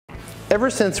Ever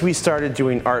since we started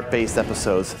doing art-based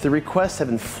episodes, the requests have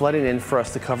been flooding in for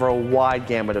us to cover a wide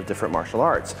gamut of different martial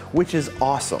arts, which is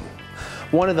awesome.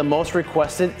 One of the most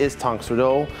requested is Tang Soo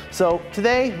Do, so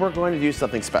today we're going to do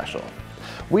something special.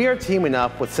 We are teaming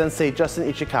up with Sensei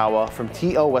Justin Ichikawa from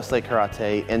T.O. Westlake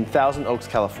Karate in Thousand Oaks,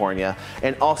 California,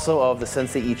 and also of the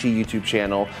Sensei Ichi YouTube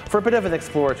channel for a bit of an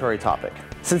exploratory topic.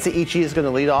 Sensei Ichi is going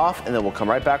to lead off, and then we'll come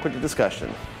right back with the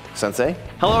discussion. Sensei?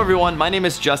 Hello everyone, my name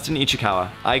is Justin Ichikawa.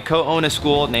 I co-own a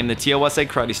school named the T.O. Westlake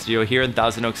Karate Studio here in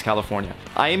Thousand Oaks, California.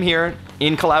 I am here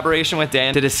in collaboration with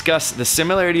Dan to discuss the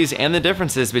similarities and the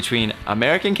differences between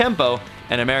American Kenpo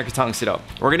and American Tang Soo Do.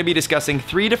 We're going to be discussing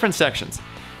 3 different sections: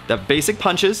 the basic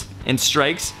punches and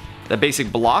strikes, the basic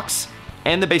blocks,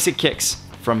 and the basic kicks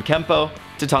from Kenpo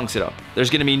to Tang Soo Do. There's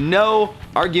going to be no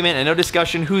argument and no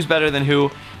discussion who's better than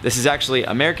who. This is actually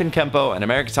American Kenpo and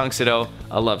American Tang Soo Do,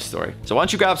 a love story. So why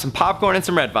don't you grab some popcorn and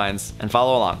some red vines and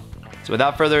follow along. So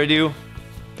without further ado,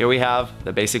 here we have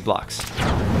the basic blocks.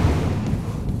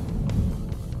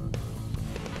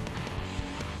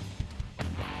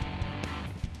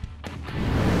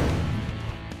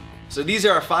 So these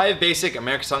are our 5 basic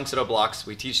American Tang Soo Do blocks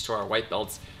we teach to our white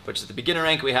belts, which is the beginner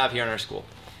rank we have here in our school.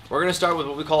 We're going to start with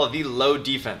what we call the low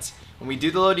defense. When we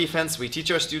do the low defense, we teach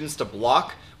our students to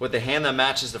block with the hand that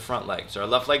matches the front leg. So our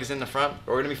left leg is in the front.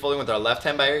 We're going to be folding with our left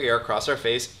hand by our ear across our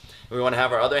face. And we want to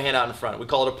have our other hand out in front. We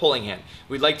call it a pulling hand.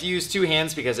 We'd like to use 2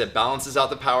 hands because it balances out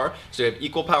the power. So we have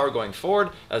equal power going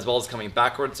forward as well as coming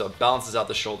backward, so it balances out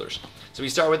the shoulders. So we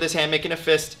start with this hand making a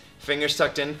fist, fingers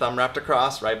tucked in, thumb wrapped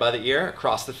across, right by the ear,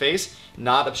 across the face,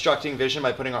 not obstructing vision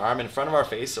by putting our arm in front of our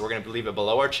face, so we're going to leave it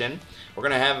below our chin. We're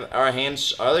going to have our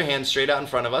other hand straight out in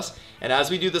front of us, and as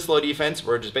we do this low defense,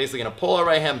 we're just basically going to pull our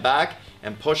right hand back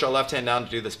and push our left hand down to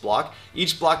do this block.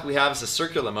 Each block we have is a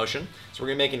circular motion, so we're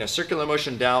going to be making a circular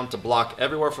motion down to block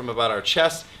everywhere from about our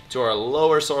chest to our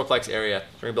lower solar plex area.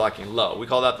 So we're blocking low. We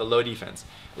call that the low defense.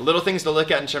 Little things to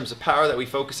look at in terms of power that we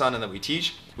focus on and that we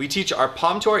teach. We teach our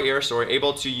palm to our ear, so we're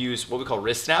able to use what we call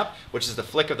wrist snap, which is the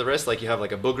flick of the wrist, like you have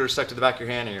like a booger stuck to the back of your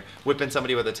hand and you're whipping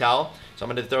somebody with a towel. So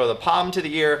I'm going to throw the palm to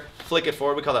the ear, flick it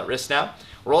forward, we call that wrist snap.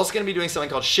 We're also going to be doing something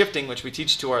called shifting, which we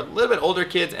teach to our little bit older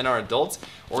kids and our adults.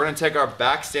 We're going to take our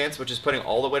back stance, which is putting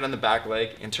all the weight on the back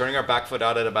leg and turning our back foot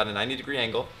out at about a 90-degree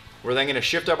angle. We're then going to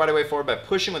shift our body weight forward by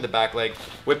pushing with the back leg,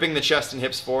 whipping the chest and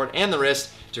hips forward and the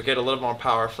wrist to get a little more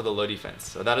power for the low defense.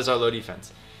 So that is our low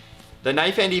defense. The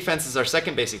knife hand defense is our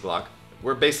second basic block.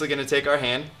 We're basically going to take our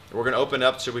hand, we're going to open it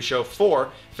up so we show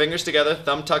 4 fingers together,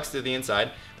 thumb tucks to the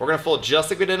inside. We're going to fold just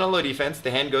like we did in a low defense.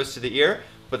 The hand goes to the ear,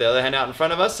 put the other hand out in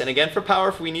front of us, and again for power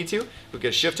if we need to, we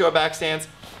can shift to our back stance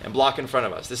and block in front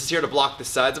of us. This is here to block the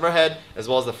sides of our head as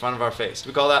well as the front of our face.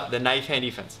 We call that the knife hand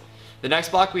defense. The next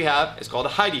block we have is called a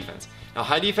high defense. Now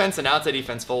high defense and outside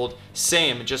defense fold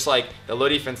same, just like the low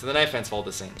defense and the knife hands fold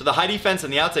the same. So the high defense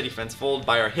and the outside defense fold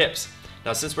by our hips.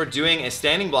 Now since we're doing a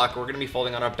standing block, we're going to be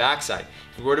folding on our back side.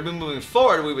 If we were to be moving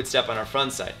forward, we would step on our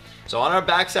front side. So on our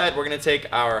back side, we're going to take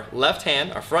our left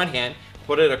hand, our front hand,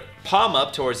 put it a palm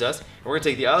up towards us, and we're going to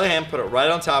take the other hand, put it right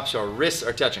on top so our wrists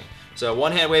are touching. So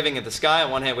one hand waving at the sky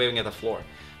and one hand waving at the floor.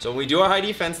 So when we do our high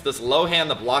defense, this low hand,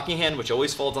 the blocking hand, which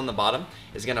always folds on the bottom,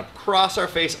 is going to cross our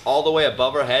face all the way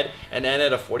above our head and end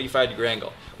at a 45-degree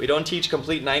angle. We don't teach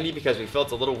complete 90 because we feel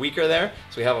it's a little weaker there.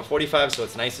 So we have a 45 so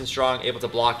it's nice and strong, able to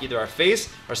block either our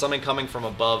face or something coming from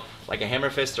above like a hammer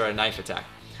fist or a knife attack.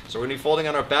 So we're going to be folding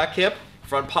on our back hip,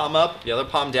 front palm up, the other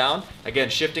palm down.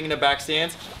 Again, shifting into back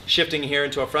stance, shifting here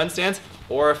into a front stance.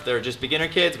 Or if they're just beginner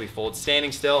kids, we fold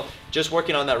standing still, just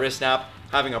working on that wrist snap,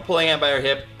 having our pulling hand by our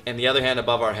hip and the other hand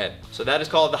above our head. So that is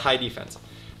called the high defense.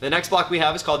 The next block we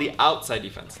have is called the outside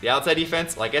defense. The outside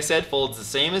defense, like I said, folds the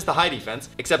same as the high defense,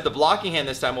 except the blocking hand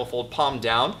this time will fold palm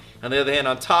down, and the other hand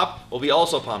on top will be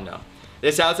also palm down.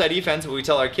 This outside defense, what we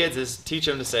tell our kids is teach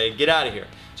them to say, get out of here.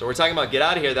 So we're talking about get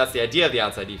out of here, that's the idea of the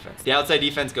outside defense. The outside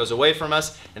defense goes away from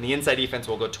us, and the inside defense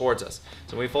will go towards us.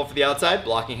 So when we fold for the outside,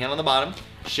 blocking hand on the bottom,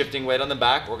 shifting weight on the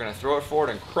back, we're going to throw it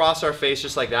forward and cross our face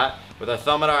just like that with our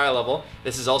thumb at our eye level.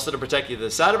 This is also to protect either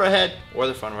the side of our head or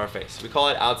the front of our face. We call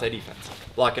it outside defense,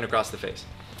 blocking across the face.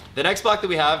 The next block that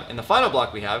we have, and the final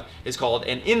block we have, is called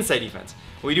an inside defense.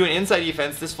 When we do an inside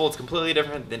defense, this folds completely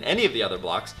different than any of the other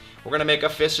blocks. We're going to make a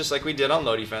fist just like we did on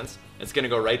low defense. It's going to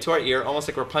go right to our ear, almost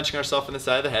like we're punching ourselves in the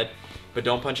side of the head, but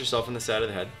don't punch yourself in the side of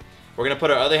the head. We're going to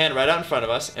put our other hand right out in front of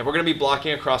us, and we're going to be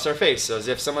blocking across our face, so as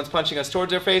if someone's punching us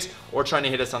towards our face or trying to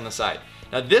hit us on the side.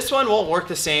 Now this one won't work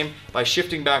the same by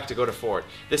shifting back to go to forward.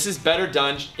 This is better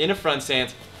done in a front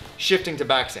stance, shifting to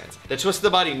back stance. The twist of the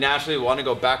body naturally will want to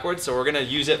go backwards, so we're going to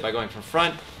use it by going from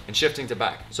front and shifting to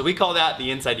back. So we call that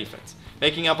the inside defense,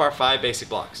 making up our 5 basic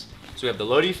blocks. So we have the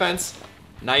low defense,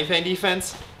 knife hand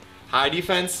defense, high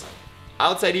defense,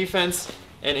 outside defense,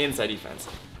 and inside defense.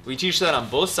 We teach that on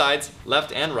both sides,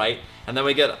 left and right, and then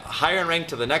we get higher in rank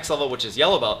to the next level, which is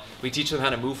yellow belt. We teach them how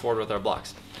to move forward with our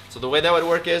blocks. So the way that would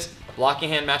work is, blocking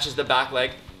hand matches the back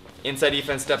leg, inside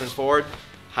defense stepping forward,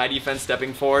 high defense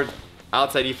stepping forward,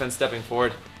 outside defense stepping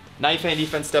forward, knife hand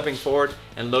defense stepping forward,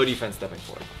 and low defense stepping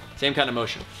forward. Same kind of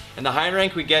motion. And the higher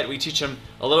rank we get, we teach them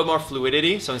a little more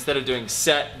fluidity. So instead of doing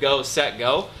set,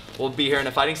 go, we'll be here in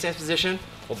a fighting stance position.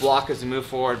 We'll block as we move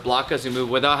forward, block as we move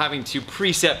without having to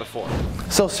preset before.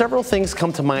 So several things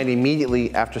come to mind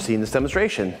immediately after seeing this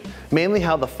demonstration. Mainly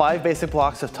how the 5 basic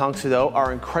blocks of Tang Soo Do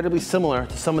are incredibly similar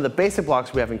to some of the basic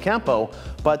blocks we have in Kenpo,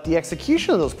 but the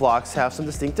execution of those blocks have some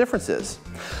distinct differences.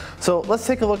 So let's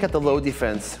take a look at the low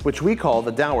defense, which we call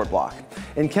the downward block.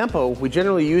 In Kenpo, we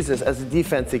generally use this as a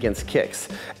defense against kicks.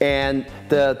 And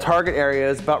the target area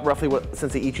is about roughly what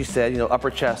Sensei Ichi said, upper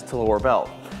chest to lower belt.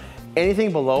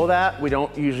 Anything below that, we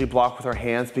don't usually block with our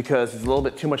hands because it's a little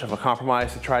bit too much of a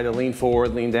compromise to try to lean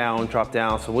forward, lean down, drop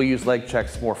down, so we'll use leg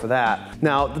checks more for that.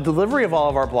 Now, the delivery of all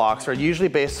of our blocks are usually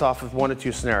based off of 1 of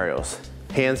 2 scenarios.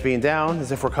 Hands being down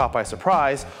as if we're caught by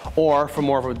surprise, or from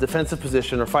more of a defensive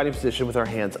position or fighting position with our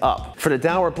hands up. For the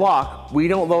downward block, we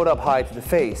don't load up high to the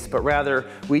face, but rather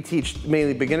we teach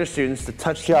mainly beginner students to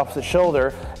touch the opposite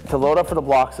shoulder to load up for the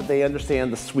blocks that they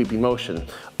understand the sweeping motion.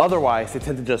 Otherwise, they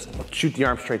tend to just shoot the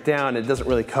arm straight down and it doesn't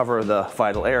really cover the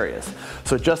vital areas.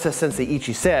 So just as Sensei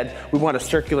Ichi said, we want a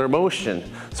circular motion.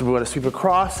 So we want to sweep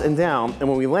across and down, and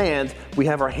when we land, we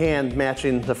have our hand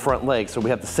matching the front leg. So we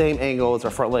have the same angle as our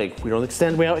front leg. We don't extend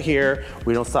way out here,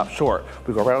 we don't stop short.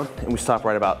 We go around and we stop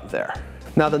right about there.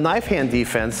 Now the knife hand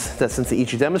defense that Sensei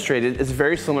Ichi demonstrated is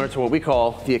very similar to what we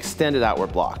call the extended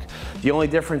outward block. The only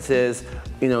difference is,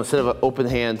 instead of an open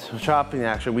hand chopping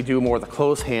action, we do more of the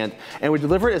closed hand, and we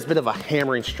deliver it as a bit of a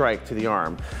hammering strike to the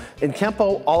arm. In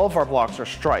Kenpo, all of our blocks are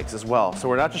strikes as well. So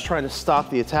we're not just trying to stop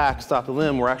the attack, stop the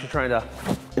limb, we're actually trying to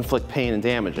inflict pain and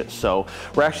damage it. So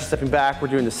we're actually stepping back, we're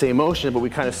doing the same motion, but we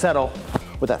kind of settle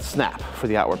with that snap for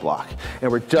the outward block.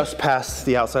 And we're just past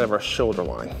the outside of our shoulder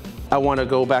line. I want to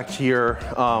go back to your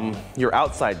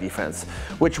outside defense,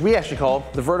 which we actually call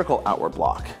the vertical outward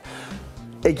block.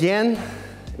 Again,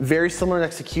 very similar in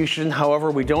execution,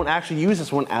 however, we don't actually use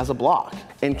this one as a block.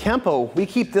 In Kenpo, we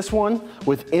keep this one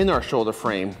within our shoulder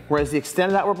frame, whereas the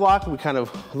extended outward block, we kind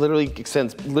of literally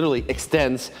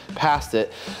extends past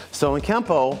it. So in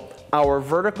Kenpo, our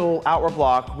vertical outward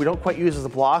block, we don't quite use as a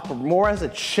block, but more as a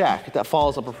check that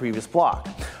follows up a previous block.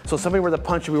 So if somebody were to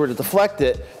punch and we were to deflect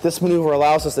it, this maneuver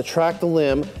allows us to track the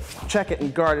limb, check it,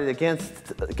 and guard it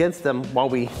against them while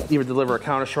we either deliver a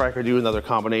counter strike or do another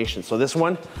combination. So this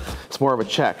one, it's more of a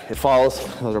check. It follows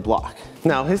another block.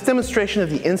 Now, his demonstration of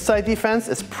the inside defense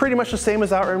is pretty much the same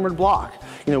as our inward block.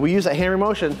 We use that hammering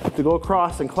motion to go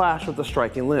across and clash with the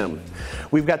striking limb.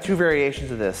 We've got 2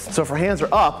 variations of this. So if our hands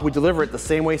are up, we deliver it the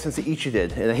same way Sensei Ichi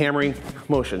did, in a hammering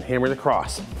motion, hammering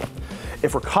across.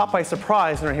 If we're caught by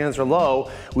surprise and our hands are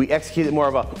low, we execute it more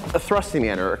of a thrusting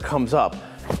manner, it comes up.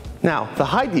 Now, the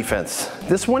high defense,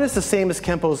 this one is the same as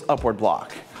Kenpo's upward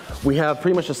block. We have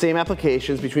pretty much the same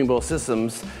applications between both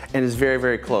systems and is very,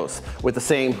 very close, with the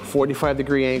same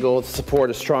 45-degree angle to support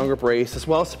a stronger brace, as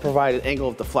well as to provide an angle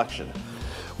of deflection.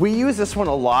 We use this one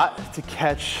a lot to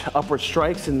catch upward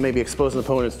strikes and maybe expose an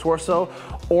opponent's torso,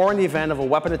 or in the event of a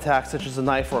weapon attack such as a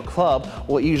knife or a club,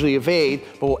 we'll usually evade,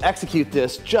 but we'll execute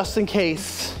this just in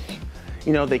case,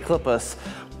 they clip us.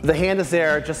 The hand is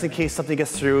there just in case something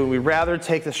gets through. We'd rather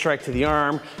take the strike to the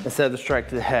arm instead of the strike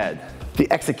to the head.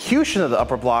 The execution of the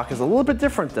upper block is a little bit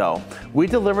different though. We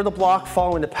deliver the block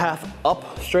following the path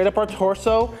up, straight up our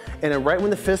torso, and then right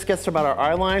when the fist gets to about our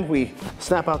eye line, we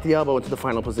snap out the elbow into the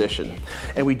final position.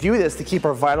 And we do this to keep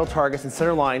our vital targets and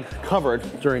center line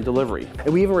covered during delivery.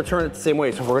 And we even return it the same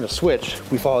way, so if we're gonna switch,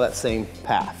 we follow that same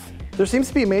path. There seems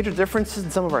to be a major difference in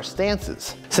some of our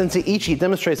stances. Sensei Ichi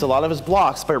demonstrates a lot of his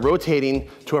blocks by rotating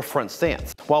to a front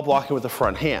stance while blocking with the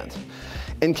front hand.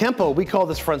 In Kenpo, we call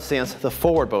this front stance the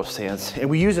forward bow stance, and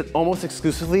we use it almost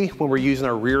exclusively when we're using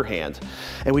our rear hand.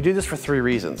 And we do this for 3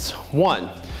 reasons. 1,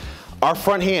 our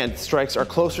front hand strikes are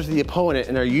closer to the opponent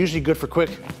and are usually good for quick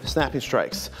snapping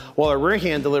strikes, while our rear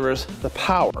hand delivers the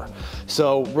power.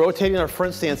 So rotating our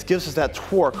front stance gives us that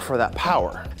torque for that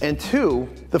power. And 2,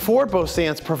 the forward bow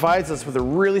stance provides us with a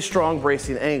really strong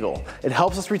bracing angle. It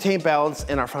helps us retain balance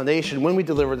in our foundation when we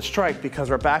deliver the strike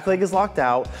because our back leg is locked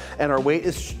out and our weight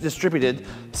is distributed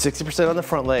 60% on the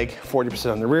front leg,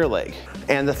 40% on the rear leg.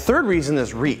 And the 3rd reason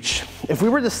is reach. If we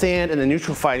were to stand in a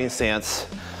neutral fighting stance,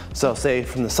 so say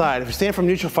from the side, if you stand from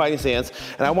neutral fighting stance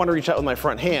and I want to reach out with my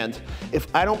front hand, if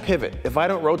I don't pivot, if I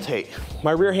don't rotate,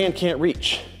 my rear hand can't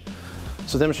reach.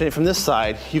 So demonstrating from this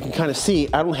side, you can kind of see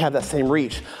I don't have that same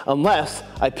reach unless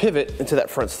I pivot into that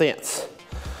front stance.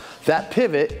 That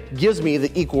pivot gives me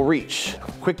the equal reach.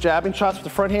 Quick jabbing shots with the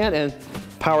front hand and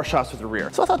power shots with the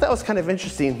rear. So I thought that was kind of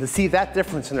interesting to see that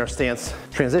difference in our stance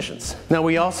transitions. Now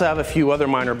we also have a few other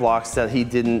minor blocks that he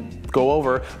didn't go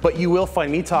over, but you will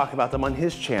find me talk about them on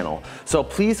his channel. So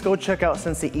please go check out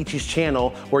Sensei Ichi's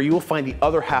channel where you will find the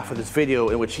other half of this video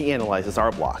in which he analyzes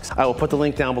our blocks. I will put the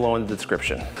link down below in the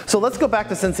description. So let's go back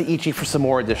to Sensei Ichi for some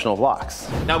more additional blocks.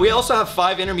 Now we also have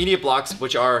 5 intermediate blocks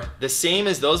which are the same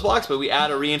as those blocks, but we add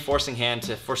a reinforcing hand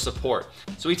for support.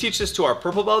 So we teach this to our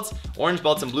purple belts, orange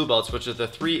belts, and blue belts, which are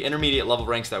the 3 intermediate level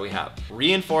ranks that we have.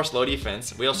 Reinforced low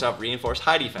defense, we also have reinforced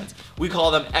high defense. We call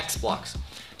them X blocks.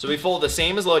 So we fold the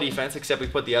same as low defense, except we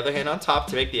put the other hand on top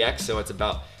to make the X, so it's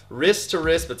about wrist to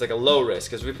wrist, but it's like a low wrist,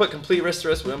 because if we put complete wrist to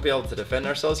wrist, we won't be able to defend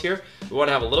ourselves here. We want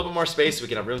to have a little bit more space so we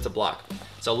can have room to block.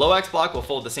 So low X block will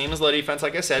fold the same as low defense,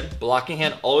 like I said. Blocking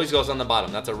hand always goes on the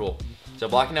bottom, that's a rule. So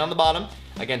blocking down the bottom,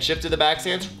 again shift to the back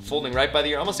stance, folding right by the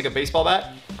ear, almost like a baseball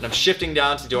bat, and I'm shifting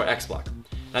down to do our X block.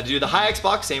 Now to do the high X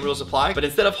block, same rules apply, but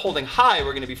instead of holding high,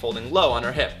 we're going to be folding low on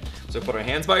our hip. So put our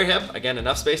hands by your hip, again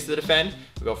enough space to defend.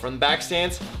 We go from the back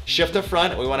stance, shift to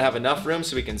front. We want to have enough room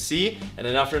so we can see and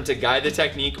enough room to guide the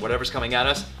technique, whatever's coming at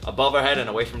us, above our head and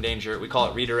away from danger. We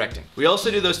call it redirecting. We also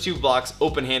do those 2 blocks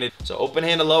open-handed. So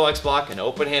open-handed low X block and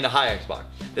open-handed high X block.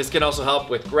 This can also help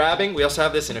with grabbing. We also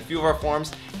have this in a few of our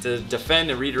forms to defend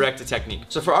and redirect the technique.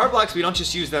 So for our blocks, we don't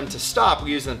just use them to stop,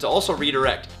 we use them to also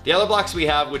redirect. The other blocks we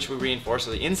have, which we reinforce,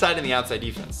 are the inside and the outside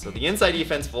defense. So the inside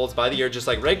defense folds by the ear just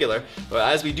like regular, but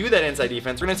as we do that inside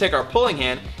defense, we're gonna take our pulling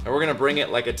hand and we're gonna bring it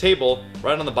like a table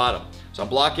right on the bottom. So I'm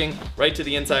blocking right to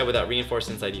the inside with that reinforced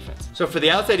inside defense. So for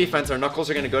the outside defense, our knuckles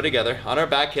are gonna go together on our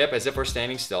back hip as if we're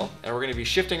standing still, and we're gonna be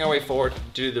shifting our way forward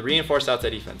to do the reinforced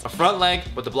outside defense. A front leg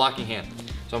with the blocking hand.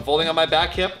 So I'm folding on my back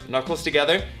hip, knuckles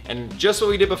together, and just what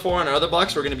we did before on our other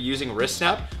blocks, we're gonna be using wrist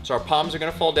snap. So our palms are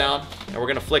gonna fold down and we're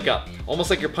gonna flick up, almost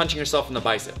like you're punching yourself in the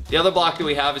bicep. The other block that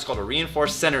we have is called a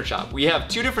reinforced center chop. We have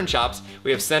 2 different chops.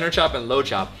 We have center chop and low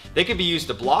chop. They could be used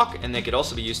to block and they could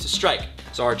also be used to strike.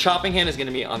 So our chopping hand is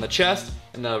gonna be on the chest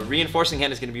and the reinforcing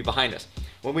hand is gonna be behind us.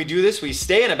 When we do this, we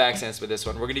stay in a back stance with this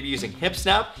one. We're gonna be using hip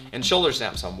snap and shoulder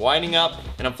snap. So I'm winding up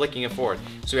and I'm flicking it forward.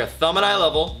 So we have thumb and eye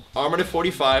level, arm at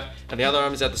 45, and the other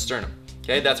arm is at the sternum.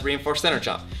 Okay, that's reinforced center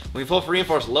chop. When we fold for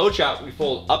reinforced low chop, we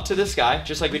fold up to the sky,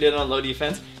 just like we did on low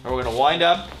defense, and we're gonna wind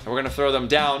up, and we're gonna throw them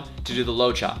down to do the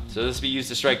low chop. So this will be used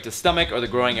to strike the stomach or the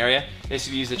growing area. This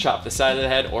will be used to chop the side of the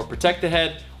head, or protect the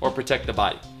head, or protect the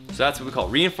body. So that's what we call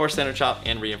reinforced center chop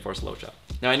and reinforced low chop.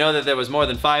 Now I know that there was more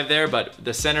than 5 there, but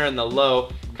the center and the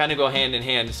low kind of go hand in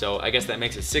hand, so I guess that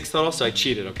makes it 6 total, so I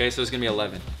cheated, okay? So it's gonna be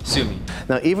 11. Sue me.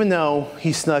 Now even though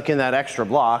he snuck in that extra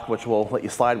block, which we'll let you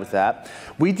slide with that,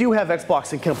 we do have X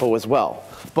blocks in Kenpo as well,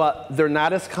 but they're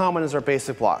not as common as our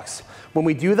basic blocks. When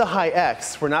we do the high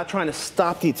X, we're not trying to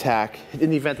stop the attack in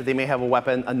the event that they may have a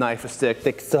weapon, a knife, a stick.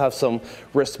 They still have some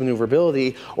wrist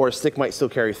maneuverability, or a stick might still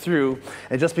carry through.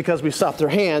 And just because we stop their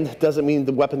hand doesn't mean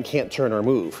the weapon can't turn or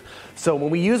move. So when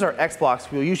we use our X blocks,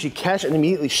 we'll usually catch and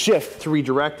immediately shift to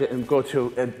redirect it and go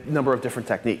to a number of different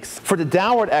techniques. For the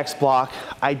downward X block,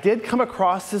 I did come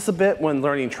across this a bit when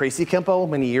learning Tracy Kenpo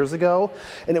many years ago,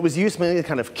 and it was used mainly to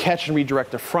kind of catch and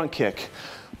redirect a front kick.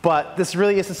 But this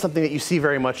really isn't something that you see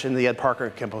very much in the Ed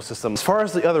Parker Kenpo system. As far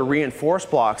as the other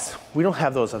reinforced blocks, we don't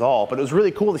have those at all, but it was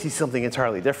really cool to see something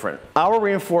entirely different. Our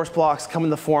reinforced blocks come in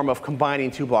the form of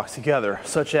combining 2 blocks together,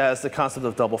 such as the concept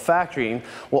of double factoring.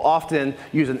 We'll often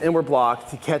use an inward block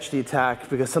to catch the attack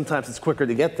because sometimes it's quicker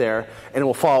to get there, and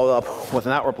we'll follow up with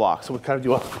an outward block. So we kind of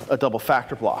do a double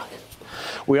factor block.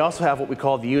 We also have what we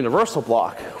call the universal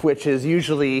block, which is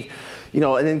usually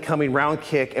an incoming round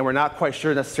kick, and we're not quite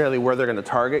sure necessarily where they're going to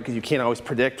target because you can't always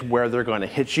predict where they're going to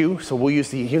hit you. So we'll use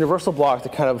the universal block to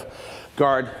kind of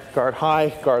guard high,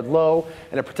 guard low,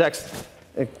 and it protects,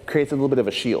 it creates a little bit of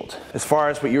a shield. As far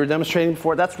as what you were demonstrating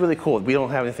before, that's really cool. We don't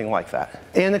have anything like that.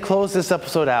 And to close this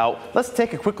episode out, let's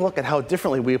take a quick look at how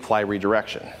differently we apply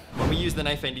redirection. When we use the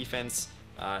knife hand defense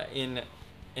in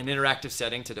an interactive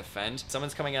setting to defend,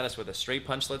 someone's coming at us with a straight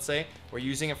punch, let's say, we're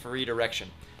using it for redirection.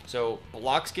 So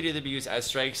blocks could either be used as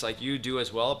strikes like you do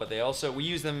as well, but we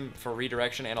use them for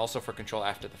redirection and also for control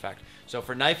after the fact. So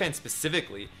for knife hand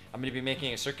specifically, I'm going to be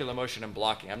making a circular motion and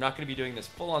blocking. I'm not going to be doing this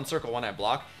full-on circle when I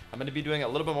block. I'm going to be doing a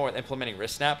little bit more with implementing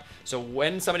wrist snap. So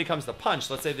when somebody comes to punch,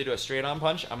 let's say they do a straight-on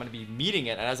punch, I'm going to be meeting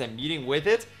it, and as I'm meeting with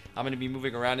it, I'm going to be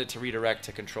moving around it to redirect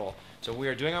to control. So when we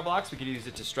are doing our blocks, we can use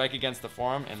it to strike against the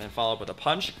forearm and then follow up with a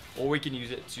punch, or we can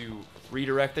use it to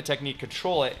redirect the technique,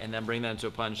 control it, and then bring that into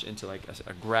a punch, into like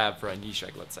a grab for a knee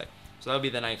strike, let's say. So that would be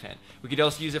the knife hand. We could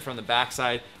also use it from the back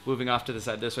side, moving off to the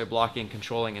side this way, blocking,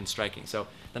 controlling, and striking. So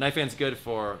the knife hand's good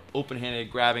for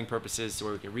open-handed grabbing purposes, so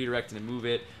where we can redirect and move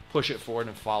it, push it forward,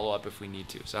 and follow up if we need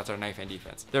to. So that's our knife hand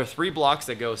defense. There are 3 blocks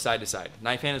that go side to side.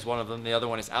 Knife hand is one of them. The other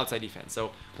one is outside defense.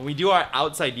 So when we do our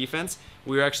outside defense,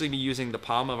 we're actually be using the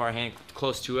palm of our hand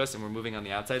close to us, and we're moving on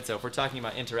the outside. So if we're talking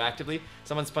about interactively,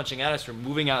 someone's punching at us, we're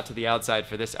moving out to the outside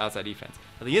for this outside defense.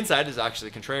 Now the inside is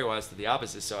actually contrary-wise to the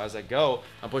opposite. So as I go,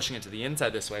 I'm pushing it to the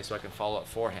inside this way so I can follow up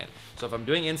forehand. So if I'm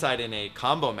doing inside in a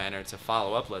combo manner to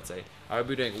follow up, let's say, I would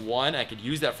be doing 1, I could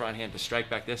use that front hand to strike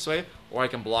back this way, or I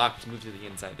can block to move to the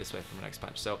inside this way for the next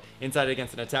punch. So inside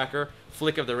against an attacker,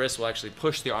 flick of the wrist will actually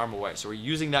push the arm away. So we're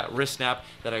using that wrist snap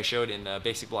that I showed in the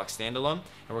basic block standalone,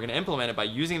 and we're going to implement it by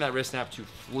using that wrist snap to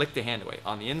flick the hand away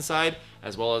on the inside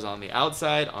as well as on the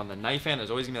outside. On the knife hand, there's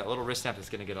always going to be that little wrist snap that's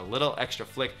going to get a little extra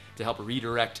flick to help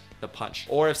redirect the punch.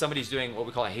 Or if somebody's doing what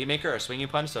we call a haymaker or a swinging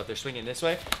punch, so if they're swinging this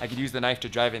way, I could use the knife to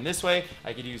drive in this way,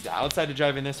 I could use the outside to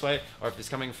drive in this way, or if it's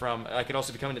coming from, I could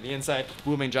also be coming to the inside,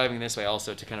 booming, driving this way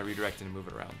also to kind of redirect and move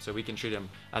it around. So we can treat them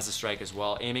as a strike as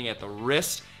well, aiming at the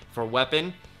wrist for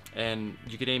weapon, and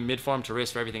you could aim mid-form to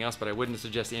wrist for everything else, but I wouldn't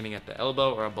suggest aiming at the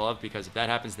elbow or above, because if that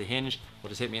happens, the hinge will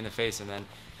just hit me in the face, and then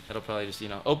it'll probably just,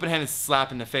 open-handed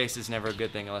slap in the face is never a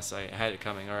good thing unless I had it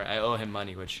coming, or I owe him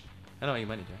money, which I don't owe you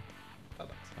money, do I? $5.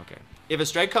 Okay. If a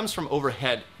strike comes from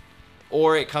overhead,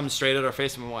 or it comes straight at our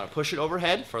face and we want to push it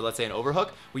overhead for, let's say, an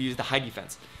overhook, we use the high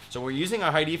defense. So we're using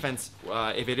our high defense,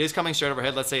 if it is coming straight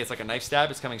overhead, let's say it's like a knife stab,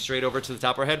 it's coming straight over to the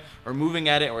top of our head, we're moving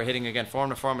at it and we're hitting again form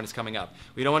to form and it's coming up.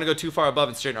 We don't want to go too far above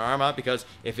and straighten our arm out, because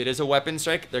if it is a weapon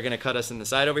strike, they're going to cut us in the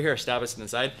side over here or stab us in the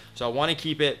side. So I want to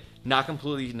keep it not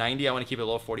completely 90, I want to keep it a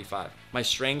little 45. My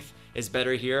strength is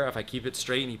better here. If I keep it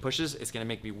straight and he pushes, it's going to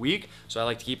make me weak. So I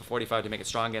like to keep a 45 to make it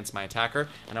strong against my attacker,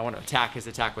 and I want to attack his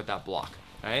attack with that block.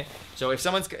 Right? So if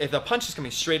the punch is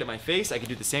coming straight at my face, I can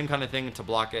do the same kind of thing to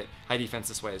block it high defense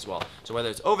this way as well. So whether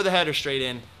it's over the head or straight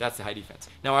in, that's the high defense.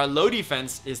 Now our low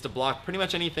defense is to block pretty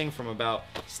much anything from about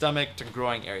stomach to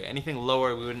groin area. Anything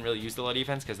lower, we wouldn't really use the low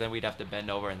defense, because then we'd have to bend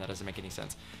over and that doesn't make any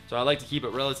sense. So I like to keep it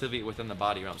relatively within the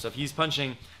body realm. So if he's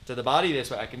punching to the body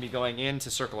this way, I can be going in to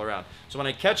circle around. So when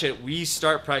I catch it, we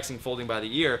start practicing folding by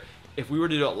the ear. If we were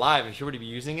to do it live, if you were to be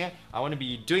using it, I want to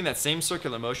be doing that same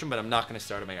circular motion, but I'm not going to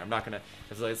start at my ear. I'm not going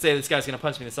to, let's say this guy's going to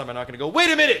punch me in the stomach, I'm not going to go, wait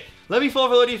a minute, let me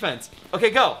fold for low defense.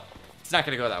 Okay, go. It's not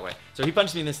going to go that way. So he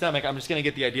punched me in the stomach, I'm just going to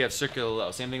get the idea of circular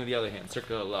low. Same thing with the other hand,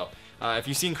 circular low. If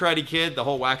you've seen Karate Kid, the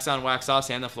whole wax on, wax off,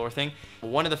 stand on the floor thing,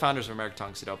 one of the founders of American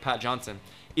Tang Soo Do, Pat Johnson,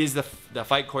 is the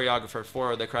fight choreographer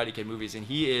for the Karate Kid movies, and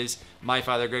he is my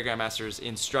father, Great Grandmaster's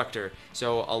instructor.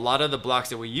 So a lot of the blocks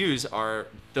that we use are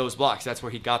those blocks. That's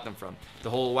where he got them from. The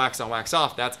whole wax on, wax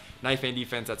off, that's knife hand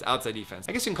defense, that's outside defense.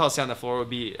 I guess you can call stand on the floor would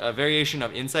be a variation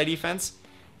of inside defense,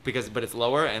 but it's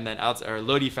lower, and then outside or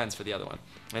low defense for the other one.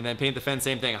 And then paint the fence,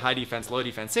 same thing, high defense, low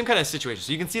defense, same kind of situation.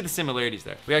 So you can see the similarities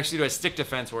there. We actually do a stick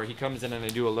defense where he comes in and I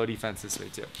do a low defense this way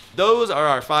too. Those are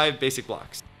our 5 basic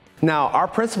blocks. Now, our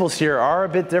principles here are a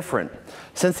bit different.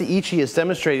 Sensei Ichi is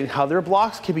demonstrating how their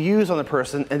blocks can be used on the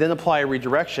person and then apply a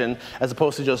redirection as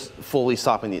opposed to just fully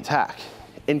stopping the attack.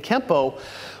 In Kenpo,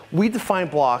 we define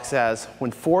blocks as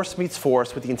when force meets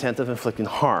force with the intent of inflicting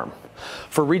harm.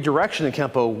 For redirection in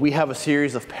Kenpo, we have a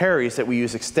series of parries that we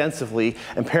use extensively,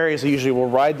 and parries usually will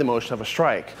ride the motion of a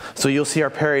strike. So you'll see our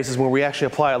parries is when we actually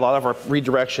apply a lot of our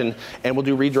redirection, and we'll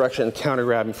do redirection and counter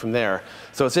grabbing from there.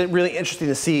 So it's really interesting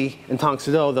to see in Tang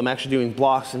Soo Do them actually doing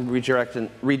blocks and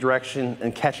redirection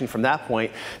and catching from that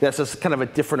point. That's just kind of a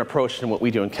different approach than what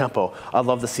we do in Kenpo. I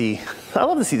love to see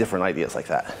different ideas like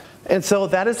that. And so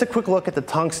that is a quick look at the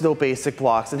Tang Soo Do basic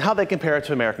blocks and how they compare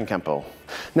to American Kenpo.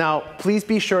 Now, please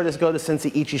be sure to go to Sensei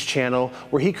Ichi's channel,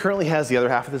 where he currently has the other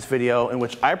half of this video in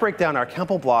which I break down our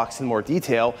Kenpo blocks in more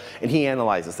detail and he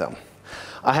analyzes them.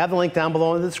 I have the link down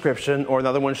below in the description, or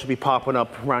another one should be popping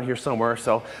up around here somewhere,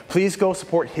 so please go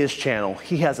support his channel.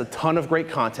 He has a ton of great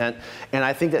content, and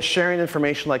I think that sharing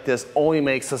information like this only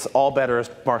makes us all better as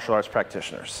martial arts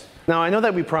practitioners. Now, I know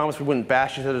that we promised we wouldn't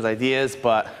bash each other's ideas,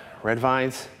 but red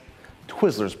vines,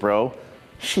 Twizzlers, bro.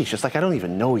 Sheesh, just like I don't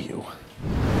even know you.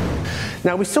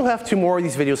 Now, we still have 2 more of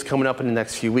these videos coming up in the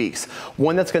next few weeks.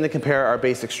 One that's going to compare our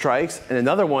basic strikes, and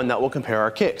another one that will compare our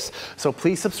kicks. So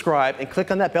please subscribe and click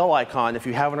on that bell icon if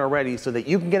you haven't already so that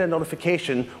you can get a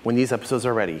notification when these episodes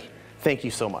are ready. Thank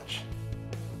you so much.